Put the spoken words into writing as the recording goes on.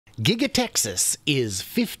Giga Texas is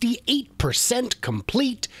 58%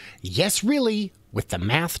 complete. Yes, really, with the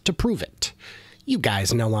math to prove it. You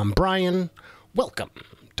guys know I'm Brian. Welcome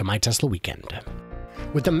to my Tesla weekend.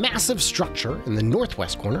 With the massive structure in the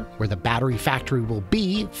northwest corner, where the battery factory will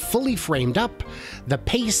be, fully framed up, the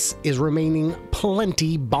pace is remaining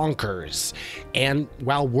plenty bonkers. And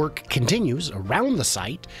while work continues around the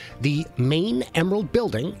site, the main Emerald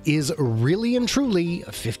building is really and truly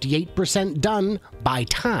 58% done by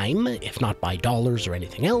time, if not by dollars or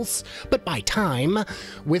anything else, but by time,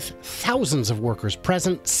 with thousands of workers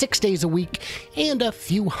present 6 days a week and a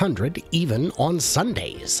few hundred even on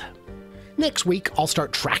Sundays. Next week, I'll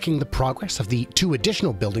start tracking the progress of the 2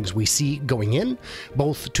 additional buildings we see going in,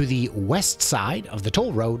 both to the west side of the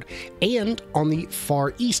toll road and on the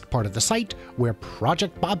far east part of the site where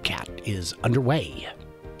Project Bobcat is underway.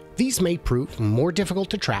 These may prove more difficult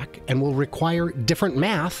to track and will require different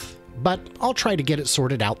math, but I'll try to get it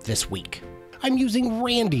sorted out this week. I'm using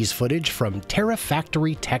Randy's footage from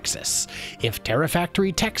Terrafactory Texas. If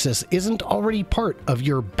Terrafactory Texas isn't already part of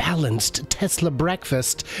your balanced Tesla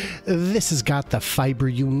breakfast, this has got the fiber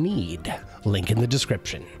you need. Link in the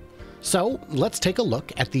description. So let's take a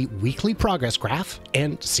look at the weekly progress graph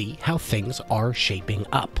and see how things are shaping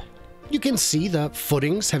up. You can see the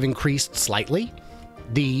footings have increased slightly.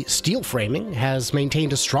 The steel framing has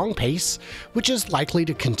maintained a strong pace, which is likely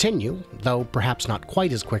to continue, though perhaps not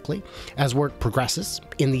quite as quickly, as work progresses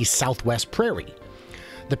in the southwest prairie.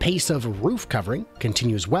 The pace of roof covering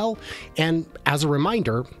continues well, and as a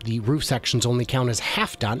reminder, the roof sections only count as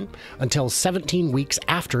half done until 17 weeks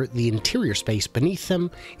after the interior space beneath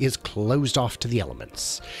them is closed off to the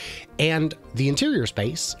elements. And the interior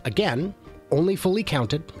space, again, only fully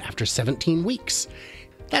counted after 17 weeks.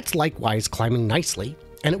 That's likewise climbing nicely,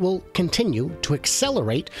 and it will continue to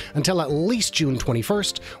accelerate until at least June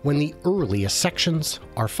 21st, when the earliest sections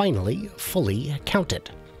are finally fully counted.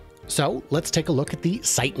 So let's take a look at the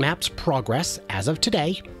sitemap's progress as of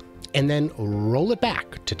today, and then roll it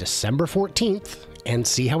back to December 14th and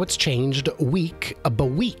see how it's changed week by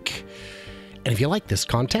week. And if you like this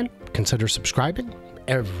content, consider subscribing.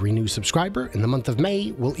 Every new subscriber in the month of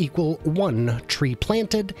May will equal 1 tree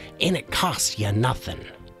planted, and it costs you nothing.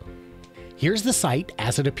 Here's the site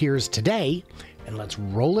as it appears today, and let's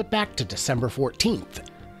roll it back to December 14th.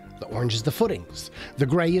 The orange is the footings, the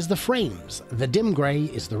gray is the frames, the dim gray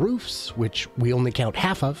is the roofs, which we only count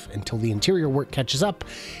half of until the interior work catches up,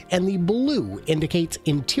 and the blue indicates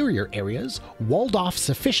interior areas walled off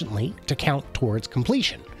sufficiently to count towards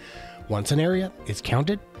completion. Once an area is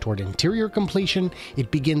counted toward interior completion, it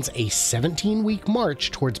begins a 17-week march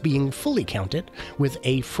towards being fully counted, with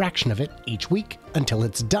a fraction of it each week until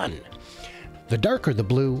it's done. The darker the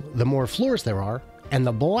blue, the more floors there are, and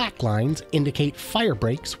the black lines indicate fire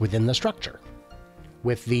breaks within the structure,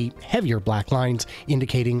 with the heavier black lines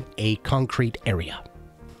indicating a concrete area.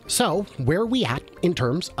 So, where are we at in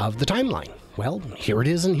terms of the timeline? Well, here it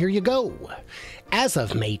is, and here you go. As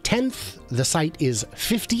of May 10th, the site is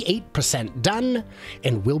 58% done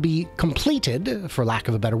and will be completed, for lack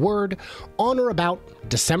of a better word, on or about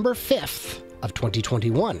December 5th of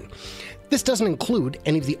 2021. This doesn't include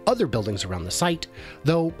any of the other buildings around the site,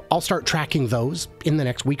 though I'll start tracking those in the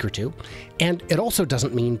next week or two, and it also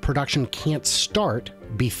doesn't mean production can't start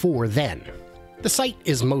before then. The site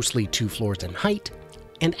is mostly 2 floors in height,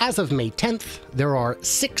 and as of May 10th, there are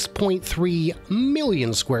 6.3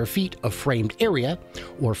 million square feet of framed area,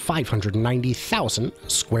 or 590,000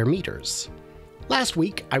 square meters. Last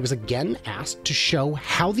week, I was again asked to show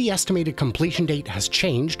how the estimated completion date has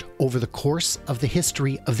changed over the course of the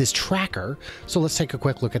history of this tracker, so let's take a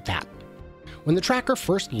quick look at that. When the tracker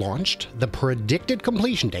first launched, the predicted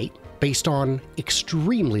completion date, based on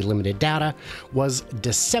extremely limited data, was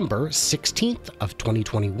December 16th of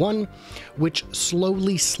 2021, which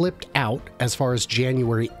slowly slipped out as far as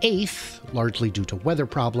January 8th, largely due to weather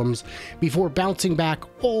problems, before bouncing back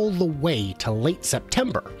all the way to late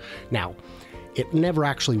September. Now, it never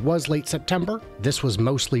actually was late September. This was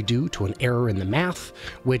mostly due to an error in the math,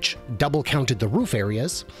 which double counted the roof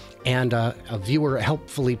areas, and a viewer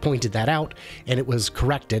helpfully pointed that out, and it was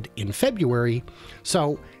corrected in February.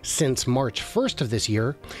 So, since March 1st of this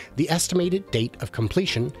year, the estimated date of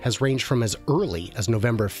completion has ranged from as early as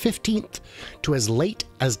November 15th to as late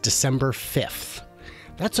as December 5th.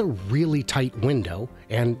 That's a really tight window,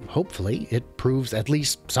 and hopefully it proves at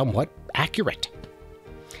least somewhat accurate.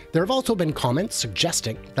 There have also been comments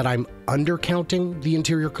suggesting that I'm undercounting the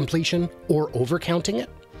interior completion or overcounting it.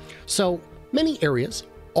 So many areas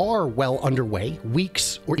are well underway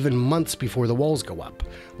weeks or even months before the walls go up,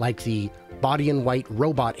 like the body-in-white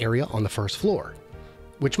robot area on the first floor,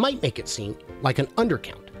 which might make it seem like an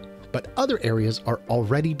undercount. but other areas are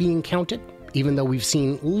already being counted, even though we've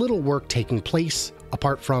seen little work taking place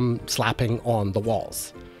apart from slapping on the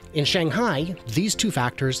walls. In Shanghai, these two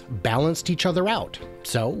factors balanced each other out,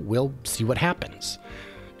 so we'll see what happens.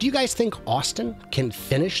 Do you guys think Austin can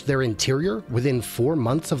finish their interior within 4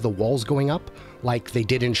 months of the walls going up, like they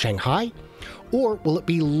did in Shanghai? Or will it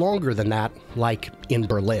be longer than that, like in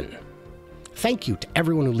Berlin? Thank you to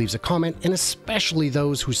everyone who leaves a comment, and especially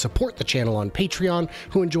those who support the channel on Patreon,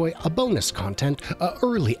 who enjoy a bonus content,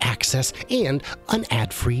 early access, and an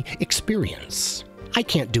ad-free experience. I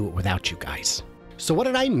can't do it without you guys. So what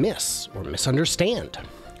did I miss or misunderstand?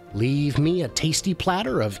 Leave me a tasty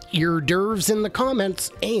platter of hors d'oeuvres in the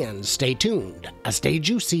comments, and stay tuned, stay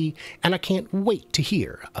juicy, and I can't wait to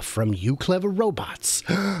hear from you clever robots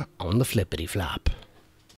on the flippity flop.